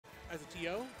as a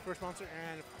TO, first monster,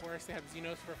 and of course they have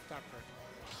Xenos for photographer.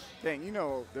 Dang, you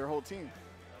know their whole team.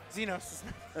 Xenos.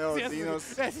 Oh,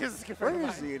 Xenos. Xenos is a good Where friend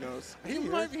of is mine. Xenos? He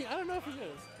might be. I don't know if he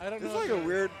is. I don't know. It's like a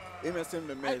weird MSM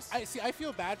to miss. I see. I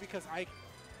feel bad because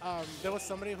there was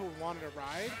somebody who wanted a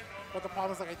ride, but the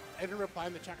problem is like I didn't reply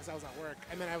in the chat because I was at work,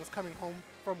 and then I was coming home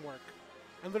from work.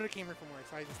 I literally came here from work,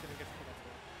 so I just didn't get to pick up the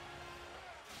work.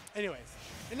 Anyways,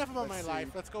 enough about my life.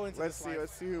 Let's go into this life.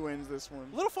 Let's see who wins this one.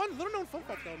 Little known fun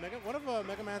fact though, one of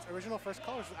Megaman's original first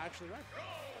colors is actually red.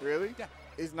 Really? Yeah.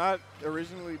 It's not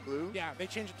originally blue? Yeah, they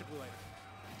changed it to blue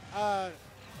later.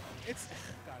 It's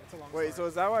God, it's a long story. Wait, so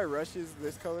is that why Rush is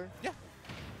this color? Yeah.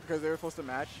 Because they were supposed to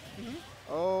match? Mm-hmm.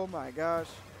 Oh my gosh.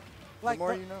 Like the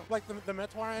more you know. Like the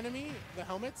Metoir enemy, the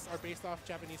helmets are based off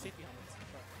Japanese safety helmets.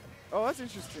 So. Oh, that's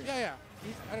interesting. Yeah,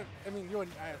 yeah. I mean, you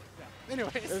wouldn't. Yeah.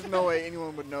 Anyways. There's no way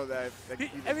anyone would know that.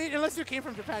 I mean, unless you came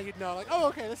from Japan, you'd know. Like, oh,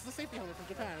 okay, this is a safety helmet from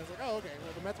Japan. It's like, oh, okay,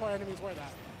 well, the Metoir enemies wear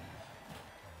that.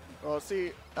 Well,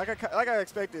 see, like I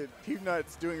expected,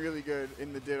 Peabnut's doing really good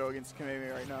in the Ditto against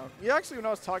Kameme right now. He actually, when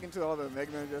I was talking to all the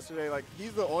Megaman yesterday, like,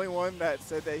 he's the only one that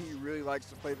said that he really likes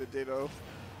to play the Ditto.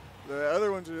 The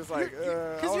other ones are just like,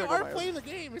 because you are playing the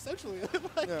game, essentially.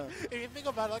 Like, yeah. If you think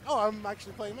about it, like, oh, I'm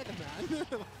actually playing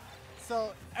Megaman.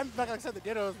 So, and like I said, the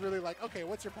Ditto is really like, okay,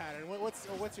 what's your pattern?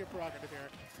 What's your prerogative here?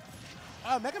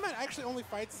 Megaman actually only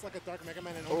fights like a Dark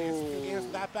Megaman and only in few games.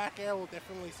 That back air will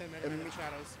definitely send Megaman in the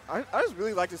shadows. I just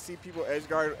really like to see people edge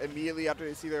guard immediately after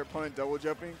they see their opponent double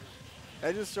jumping.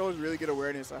 That just shows really good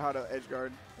awareness of how to edge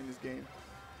guard in this game.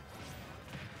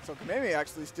 So Kameme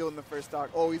actually still in the first stock.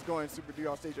 Oh, he's going Super D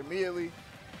off stage immediately.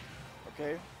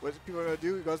 Okay, what's people going to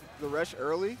do? He goes the rush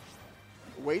early,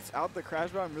 waits out the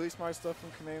crash bomb. Really smart stuff from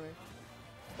Kameme.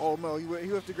 Oh no, he would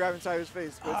have to grab inside his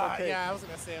face, but it's okay. Yeah, I was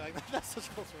going to say, like, that's such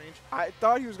close range. I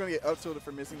thought he was going to get up tilted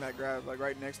for missing that grab, like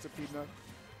right next to Peabnut.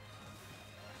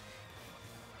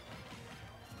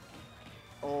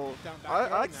 Oh, I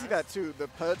like to see that too. The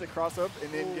pellet to cross up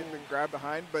and then get the grab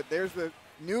behind, but there's the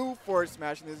new forward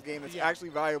smash in this game that's actually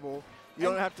viable. You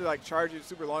don't have to like charge it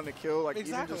super long to kill. Like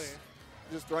even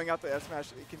just throwing out the F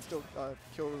smash, it can still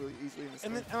kill really easily in this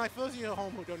game. And like for those of you at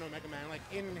home who don't know Megaman, like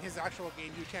in his actual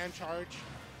game, you can charge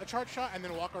a charge shot and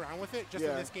then walk around with it. Just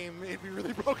in this game, it'd be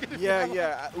really broken.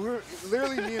 Yeah. We were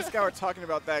literally me and Sky were talking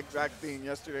about that exact thing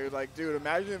yesterday. Like, dude,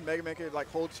 imagine if Megaman could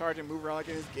like hold charge and move around like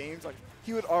in his games. Like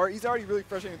he's already really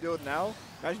frustrating to deal with now.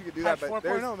 Imagine you could do Patch that. But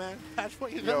 4.0, man. Patch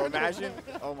 4.0. Yo, imagine.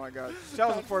 Oh my God.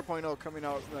 Shadows 4.0 coming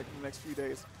out like in the next few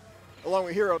days, along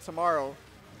with Hero tomorrow.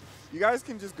 You guys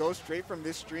can just go straight from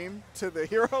this stream to the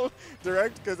Hero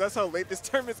direct because that's how late this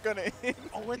tournament's going to end.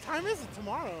 Oh, what time is it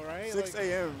tomorrow, right? 6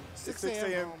 a.m. 6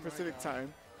 a.m. Pacific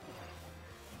time.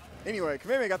 Anyway,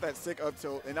 Kameme got that sick up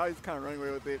tilt, and now he's kind of running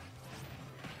away with it.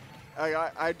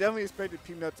 I definitely expected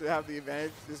Peabnut to have the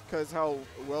advantage just because how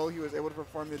well he was able to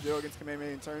perform the duo against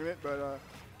Kameme in tournament. But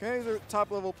Kameme's a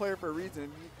top-level player for a reason.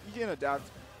 He can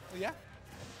adapt. Yeah.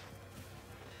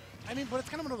 I mean, but it's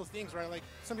kind of one of those things, right? Like,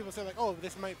 some people say, like, oh,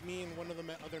 this might mean one of the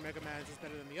other Megamans is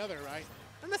better than the other, right?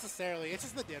 Not necessarily. It's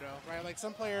just the Ditto, right? Like,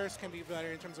 some players can be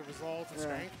better in terms of results and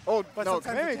strength. Oh, but no,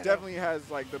 Kameme definitely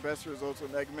has, like, the best results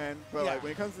with Megaman. But, like,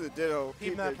 when it comes to the Ditto,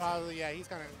 Peabnut probably, he's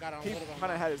kind of got on a little bit.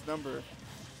 Kind of had his number.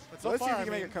 But so let's far, see if he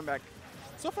can make a comeback.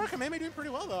 So far, Kameme doing pretty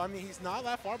well, though. I mean, he's not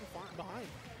that far behind.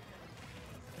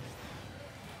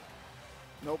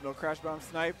 Nope, no crash bomb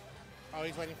snipe. Oh,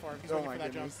 he's waiting for him. He's waiting for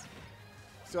that jump.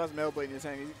 Still has Metal Blade in his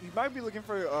hand. He might be looking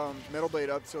for Metal Blade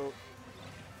up, so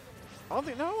I don't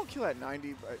think. No, I won't kill at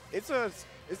 90, but it's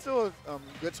still a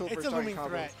good tool for starting combos. It's a looming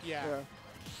threat, yeah.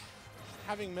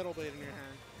 Having Metal Blade in your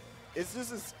hand. It's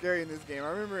just as scary in this game. I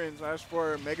remember in Smash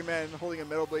 4, Mega Man holding a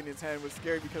Metal Blade in his hand was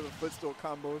scary because of footstool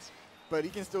combos, but he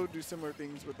can still do similar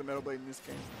things with the Metal Blade in this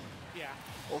game. Yeah.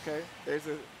 Okay, there's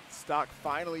a stock.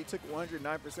 Finally took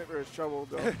 109% for his trouble,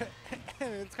 though.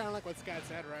 And it's kind of like what Scott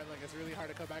said, right? Like, it's really hard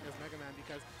to come back as Mega Man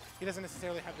because he doesn't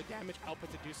necessarily have the damage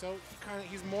output to do so.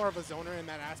 He's more of a zoner in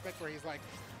that aspect where he's like,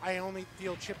 I only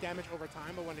deal chip damage over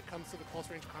time, but when it comes to the close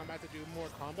range combat to do more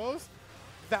combos,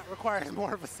 that requires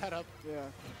more of a setup. Yeah.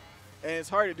 And it's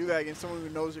hard to do that against someone who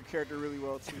knows your character really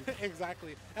well, too.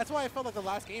 Exactly. That's why I felt like the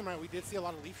last game, right, we did see a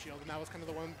lot of Leaf Shield, and that was kind of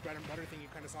the one bread and butter thing you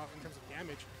kind of saw in terms of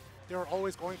damage. They were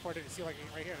always going for it. You see, like,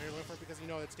 right here, they're going for it because you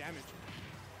know it's damage.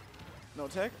 No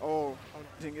tech? Oh,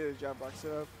 didn't get his jab block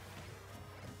set up.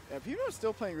 Yeah, Peabnut's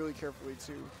still playing really carefully,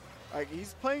 too. Like,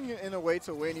 he's playing in a way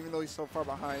to win, even though he's so far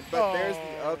behind. But there's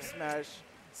the up smash.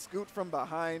 Scoot from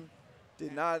behind.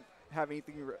 Did not have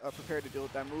anything prepared to deal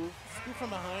with that move. Scoot from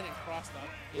behind and crossed up.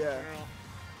 Yeah.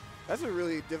 That's a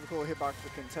really difficult hitbox to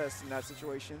contest in that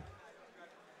situation.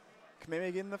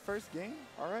 Kameme getting the first game.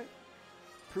 All right.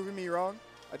 Proving me wrong.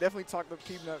 I definitely talked up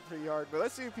Peabnut pretty hard, but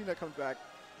let's see if Peabnut comes back.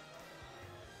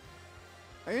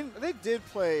 I mean, they did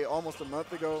play almost a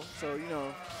month ago, so, you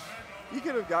know, he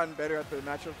could have gotten better at the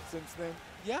matchup since then.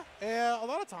 Yeah, a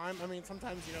lot of time. I mean,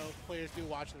 sometimes, you know, players do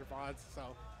watch their VODs, so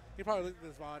he probably looked at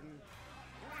this VOD and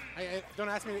I don't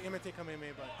ask me to imitate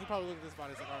Kameme, but he probably looked at this VOD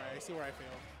and was like, all right, I see where I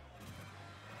failed.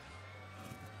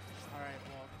 All right,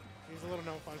 well, here's a little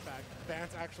known fun fact.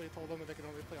 Vance actually told them that they can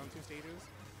only play on 2 stages,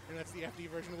 and that's the FD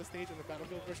version of the stage and the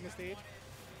Battlefield version of the stage.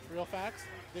 Real facts,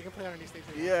 they can play on any stage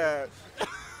they want. Yeah.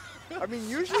 I mean,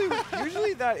 usually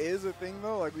that is a thing,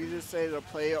 though. Like, we just say to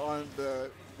play on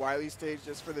the Wily stage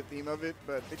just for the theme of it,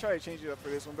 but they try to change it up for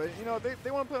this one. But, you know,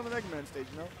 they want to play on the Megaman stage,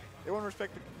 you know? They want to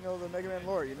respect, you know, the Megaman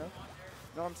lore, you know?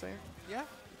 Know what I'm saying? Yeah. You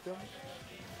feel me?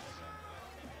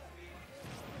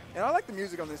 And I like the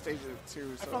music on this stage,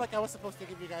 too. So. I felt like I was supposed to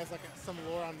give you guys, like, some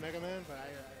lore on Megaman,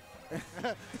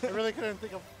 but I really couldn't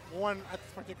think of one at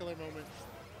this particular moment.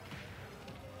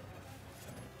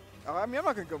 I mean, I'm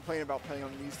not going to complain about playing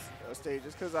on these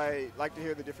stages because I like to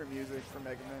hear the different music from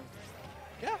Megaman.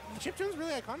 Yeah, the chiptune's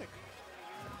really iconic.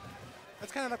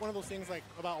 That's kind of like one of those things like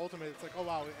about Ultimate. It's like, oh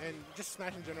wow, and just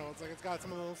Smash in general. It's like it's got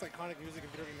some of the most iconic music in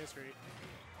video game history.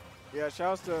 Yeah,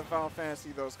 shouts to Final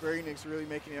Fantasy though. Square Enix really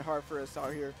making it hard for us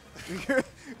out here. You're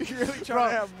really trying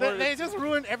to have more. They just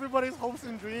ruined everybody's hopes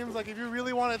and dreams. Like if you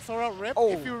really wanted Sora, rip. Oh.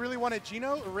 If you really wanted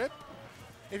Geno, rip.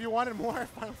 If you wanted more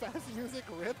Final Fantasy music,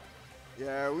 rip.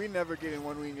 Yeah, we never get in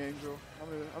One Wing Angel. I'm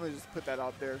gonna just put that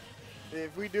out there.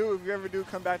 If we ever do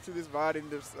come back to this VOD and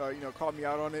just you know, call me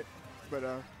out on it, but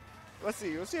let's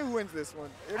see who wins this one.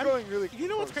 They're going really. You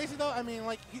know what's crazy though? I mean,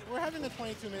 like we're having a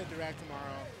 22-minute direct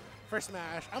tomorrow for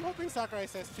Smash. I'm hoping Sakurai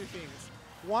says 2 things: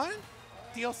 1,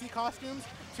 DLC costumes;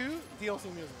 2, DLC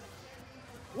music.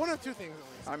 One of 2 things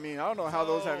at least. I mean, I don't know how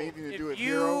those have anything to do with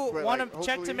Hero. If but you want like, to check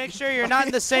to hopefully- make sure you're not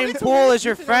in the same pool as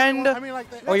your friend I mean, like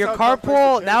or your That's how tough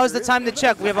carpool, the now is the character time to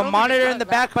check. We have a monitor in the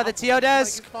back by the TO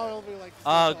desk.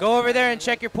 Go over there and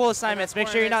check your pool assignments. Make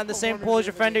sure you're not in the same pool as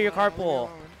your friend or your carpool.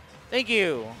 Thank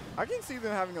you. I can see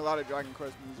them having a lot of Dragon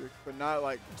Quest music, but not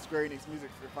like Square Enix music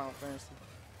for Final Fantasy.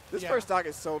 This first stock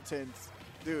is so tense.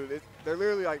 Dude, they're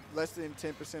literally like less than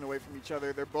 10% away from each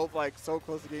other. They're both like so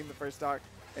close to getting the first stock.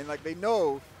 And like they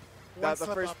know that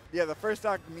the first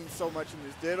stock means so much in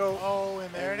this Ditto. Oh,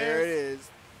 and there it is.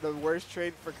 The worst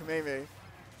trade for Kameme.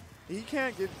 He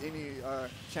can't get any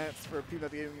chance for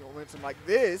Peabnut to get any momentum like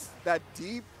this. That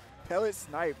deep pellet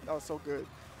snipe. That was so good.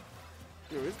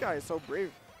 Dude, this guy is so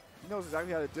brave. He knows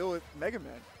exactly how to deal with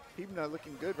Megaman. Peabnut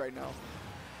looking good right now.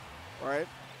 All right.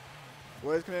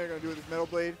 What is Kameme going to do with his Metal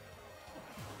Blade?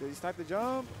 Did he snipe the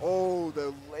jump? Oh,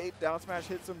 the late down smash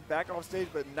hits him back off stage,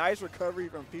 but nice recovery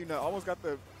from Peabnut. Almost got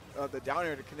the down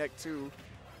air to connect too.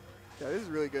 Yeah, this is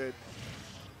really good.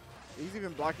 He's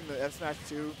even blocking the F smash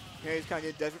too. Yeah, he's kind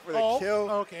of getting desperate for the kill.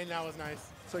 Okay, that was nice.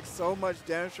 Took so much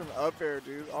damage from up air,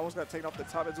 dude. Almost got taken off the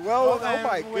top as well. Oh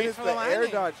my goodness, the air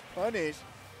dodge punish.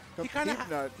 He kind of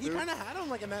had him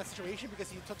like in that situation because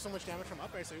he took so much damage from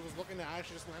up air, so he was looking to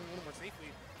actually just land a little more safely.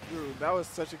 Dude, that was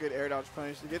such a good air dodge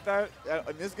punish. To get that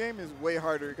in this game is way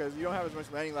harder because you don't have as much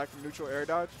landing lag from neutral air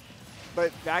dodge.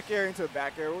 But back air into a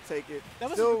back air, we'll take it. That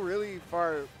was still really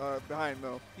far behind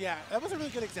though. Yeah, that was a really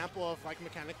good example of like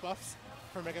mechanic buffs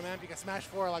for Megaman because Smash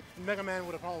 4, like Megaman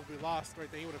would have probably lost right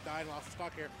there. He would have died and lost his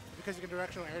stock here. Because you can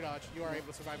directional air dodge, you are able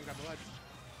to survive and grab the ledge.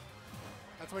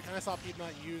 That's why we kind of saw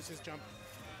Peabnut use his jump.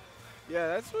 Yeah,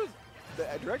 that's what the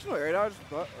directional air dodge.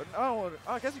 But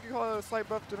I guess you could call it a slight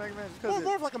buff to Megaman.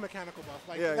 More of like a mechanical buff.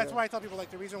 Like that's why I tell people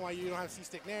like the reason why you don't have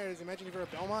C-stick nair is imagine if you're a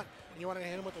Belmont and you want to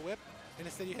hit him with a whip, and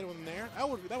instead you hit him with an air. That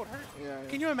would hurt. Yeah.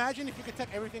 Can you imagine if you could tech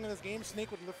everything in this game?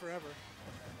 Snake would live forever.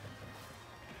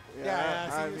 Yeah,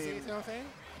 see what I'm saying?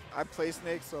 I play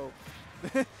Snake, so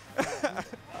I'm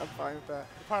fine with that.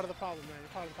 You're part of the problem, man.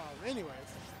 You're part of the problem. Anyways,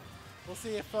 we'll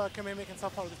see if Kameme can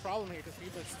solve part of this problem here because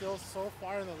Peabnut's still so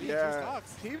far in the lead. Yeah,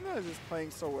 Peabnut is just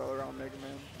playing so well around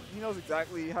Megaman. He knows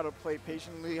exactly how to play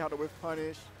patiently, how to whiff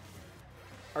punish.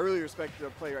 I really respect the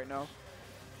play right now.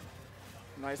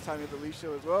 Nice timing with the leash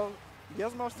shield as well. He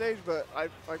has him off stage, but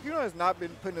Peabnut has not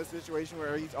been put in a situation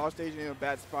where he's off stage and in a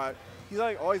bad spot. He's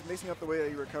like always mixing up the way that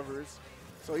he recovers.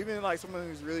 So even like someone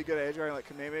who's really good at edge guarding like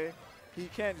Kameme, he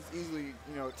can't just easily,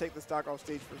 take the stock off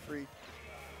stage for free.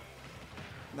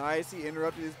 Nice, he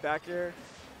interrupted his back air.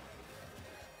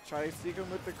 Try to sneak him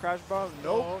with the crash bomb.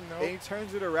 Nope. And he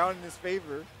turns it around in his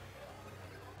favor. Is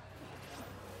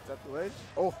that the ledge?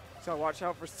 Oh, he's gotta watch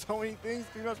out for so many things.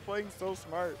 Peabnut's playing so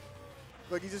smart.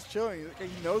 Look, he's just chilling.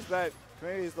 He knows that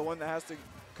Kameme is the one that has to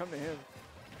come to him.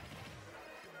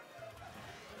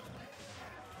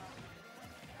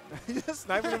 He just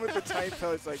sniping him with the tiny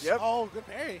pellets. Like, yep. Oh, good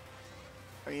parry.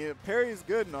 I mean, parry is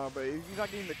good and all, but if he's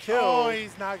not getting the kill. Oh,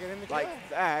 he's not getting the kill. Like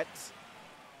that.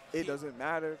 It doesn't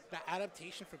matter. The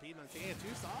adaptation for Peabnut, taking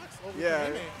 2 stocks over Yeah,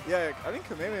 Kameme. yeah. I think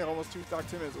Kameme almost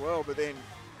 2-stocked him as well, but then,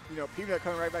 you know, Peabnut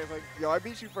coming right back like, yo, I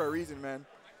beat you for a reason, man.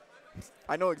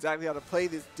 I know exactly how to play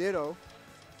this Ditto.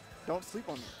 Don't sleep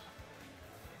on me.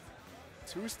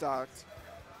 2-stocked.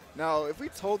 Now, if we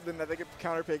told them that they could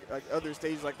counterpick like other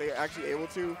stages like they're actually able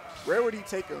to, where would he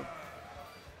take them?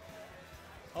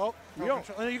 Oh, we don't.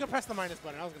 You can press the minus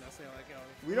button. I was gonna say like,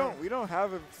 yo. We don't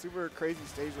have a super crazy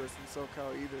stage list in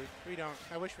SoCal either. We don't.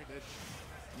 I wish we did.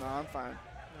 No, I'm fine.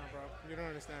 No, bro. You don't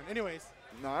understand. Anyways.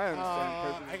 No, I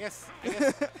understand.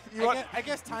 I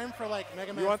guess time for like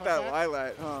Megaman. You want that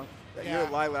Lilat, huh? Yeah. You're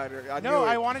a Lilater. No,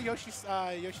 I wanted Yoshi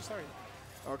Story.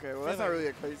 Okay, well that's not really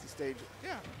a crazy stage.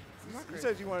 Yeah. It's not you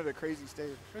said you wanted a crazy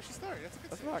stage. Yoshi Story. That's a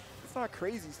good stage. It's not a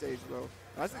crazy stage, bro.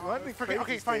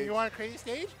 Okay, fine. You want a crazy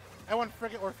stage? I want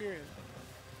Frigate or Furion.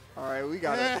 All right, we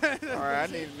got it. All right, I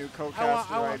need a new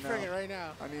co-caster I want Frigate right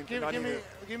now.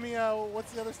 Give me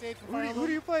what's the other stage? Who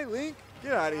do you play? Link?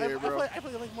 Get out of here, bro. I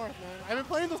play Link Morph, man. I've been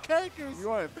playing those characters. You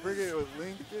want to Frigate with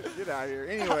Link? Get out of here.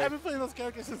 Anyway. I've been playing those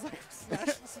characters since like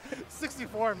Smash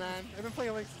 64, man. I've been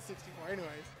playing Link since 64. Anyways.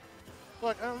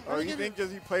 Look, you think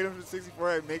just you played him for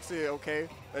 64 it makes it okay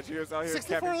that you're just out here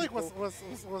 64 Link was a rough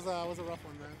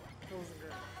one, man. It wasn't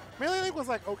great. Melee Link was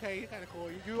like, okay, kind of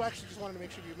cool. You actually just wanted to make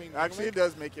sure you made Actually, it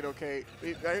does make it okay.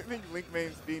 I think Link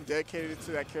main's being dedicated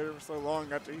to that character for so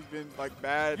long after he's been like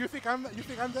bad. You think I'm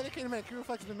dedicated, man? Q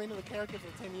Reflex has been main to the character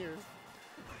for 10 years.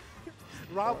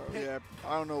 Rob Pitt. Yeah,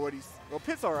 I don't know what he's. Well,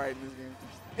 Pitt's all right in this game.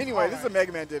 Anyway, this is a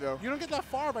Megaman Ditto. You don't get that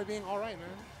far by being all right, man.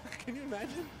 Can you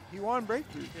imagine? He won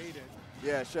Breakthrough. Yeah, he did.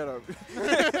 Yeah, shut up.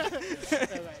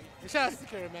 Shout out to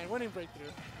Secure, man. Winning Breakthrough.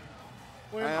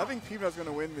 I think Peabnut's going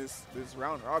to win this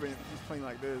round robin if he's playing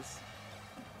like this.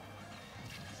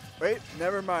 Wait,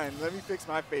 never mind. Let me fix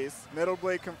my face. Metal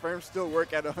Blade confirmed still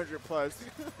work at 100 plus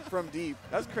from deep.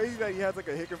 That's crazy that he has like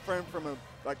a hit confirm from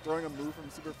throwing a move from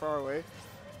super far away.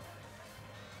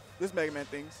 This Mega Man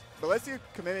things. But let's see if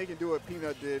Kameme can do what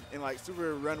Peabnut did and like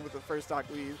super run with the first stock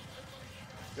lead.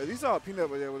 Because you saw what Peabnut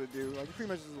was able to do. Like he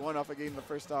pretty much just won off of getting the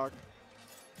first stock.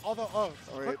 Although,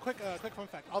 quick fun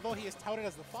fact. Although he is touted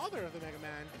as the father of the Mega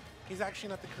Man, he's actually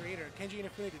not the creator. Kenji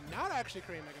Inafune did not actually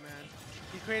create Mega Man.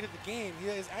 He created the game.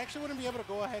 He actually wouldn't be able to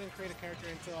go ahead and create a character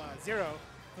until Zero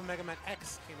when Mega Man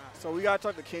X came out. So we got to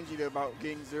talk to Kenji about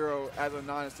getting Zero as a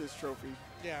non-assist trophy.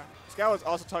 Yeah. Sky was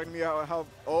also talking to me about how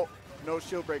no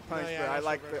shield break punch, but I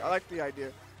like the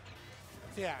idea.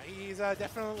 Yeah, he's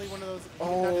definitely one of those.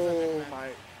 Oh my!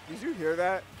 Did you hear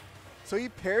that? So he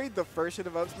parried the first hit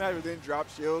of up smash, but then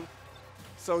dropped shield,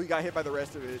 so he got hit by the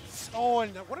rest of it. Oh,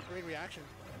 and what a great reaction!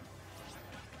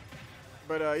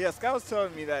 But yeah, Sky was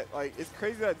telling me that like it's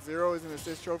crazy that Zero is an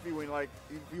assist trophy when like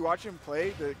you watch him play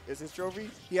the assist trophy.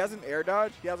 He has an air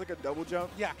dodge. He has like a double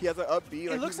jump. Yeah. He has an up B.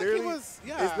 It looks like he was.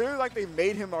 Yeah. It's literally like they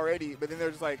made him already, but then they're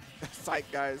just like,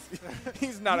 psych guys.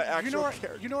 He's not an actual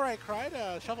character. You know where I cried?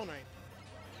 Shovel Knight.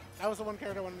 That was the one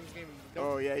character I wanted in this game.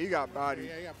 Oh yeah, you got body.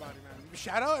 Yeah, you got body, man.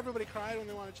 Shadow, everybody cried when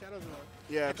they wanted Shadows.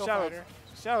 Yeah,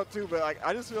 Shadow too, but like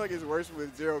I just feel like it's worse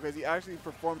with Zero because he actually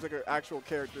performs like an actual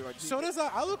character. Like so does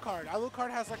Alucard. Alucard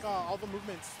has like all the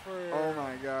movements for. Oh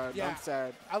my god, yeah. I'm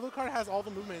sad. Alucard has all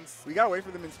the movements. We gotta wait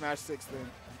for them in Smash 6 then.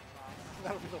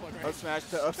 That'll be the one, right? Up smash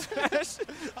to up smash,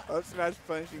 up smash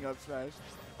punishing up smash.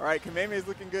 All right, Kameme is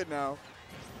looking good now.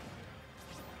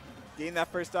 Getting that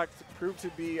first stock proved to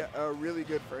be really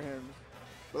good for him.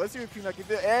 But let's see if Peabnut can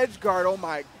do the edge guard. Oh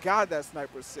my god, that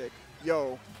snipe was sick.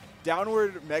 Yo,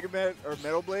 downward Megaman or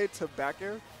Metal Blade to back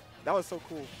air. That was so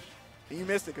cool. And you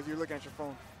missed it because you were looking at your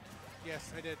phone.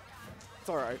 Yes, I did. It's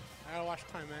all right. I gotta watch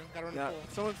time, man. Gotta run the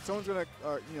pool. Someone's gonna,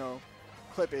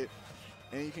 clip it,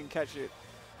 and you can catch it.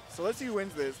 So let's see who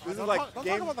wins this. This is like don't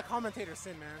talk about the commentator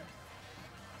sin, man.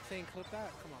 Saying clip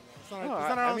that? Come on, man. It's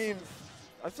not I mean,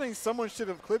 I think someone should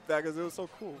have clipped that because it was so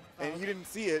cool, and you didn't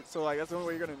see it. So like that's the only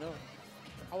way you're gonna know.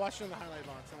 I'll watch it in the highlight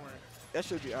box. Don't worry. That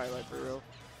should be a highlight for real.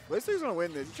 Let's see who's gonna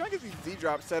win this. He's trying to get these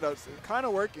Z-drop setups. Kind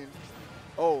of working.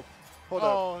 Oh, hold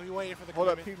up. Oh, you waited for the. Hold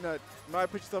up, Peabnut. You might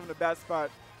put yourself in a bad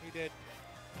spot. He did.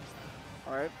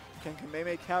 All right. Can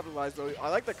Kameme capitalize though? I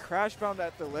like the crash bound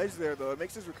at the ledge there though. It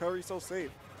makes his recovery so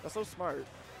safe. That's so smart.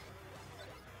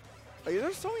 Like,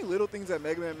 there's so many little things that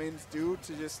Mega Man mains do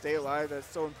to just stay alive that's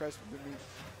so impressive to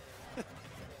me.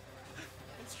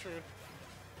 It's true.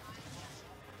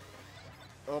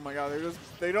 Oh my god,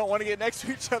 they don't want to get next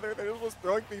to each other. They're just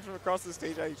throwing things from across the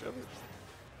stage at each other.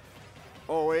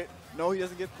 Oh wait, no, he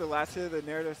doesn't get the last hit of the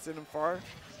Nair to send him far.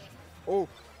 Oh,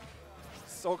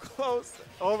 so close.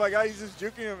 Oh my god, he's just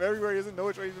juking him everywhere. He doesn't know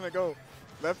which way he's gonna go.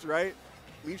 Left, right.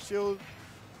 Leaf shield.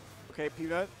 Okay,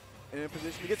 Peabnut in a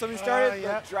position to get something started.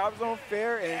 Yeah. The drop zone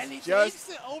fair, and And he it's just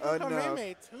takes it over enough.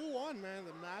 Kameme. 2-1, man.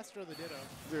 The master of the Ditto.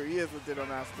 Dude, he is the Ditto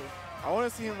master. I want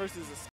to see him versus a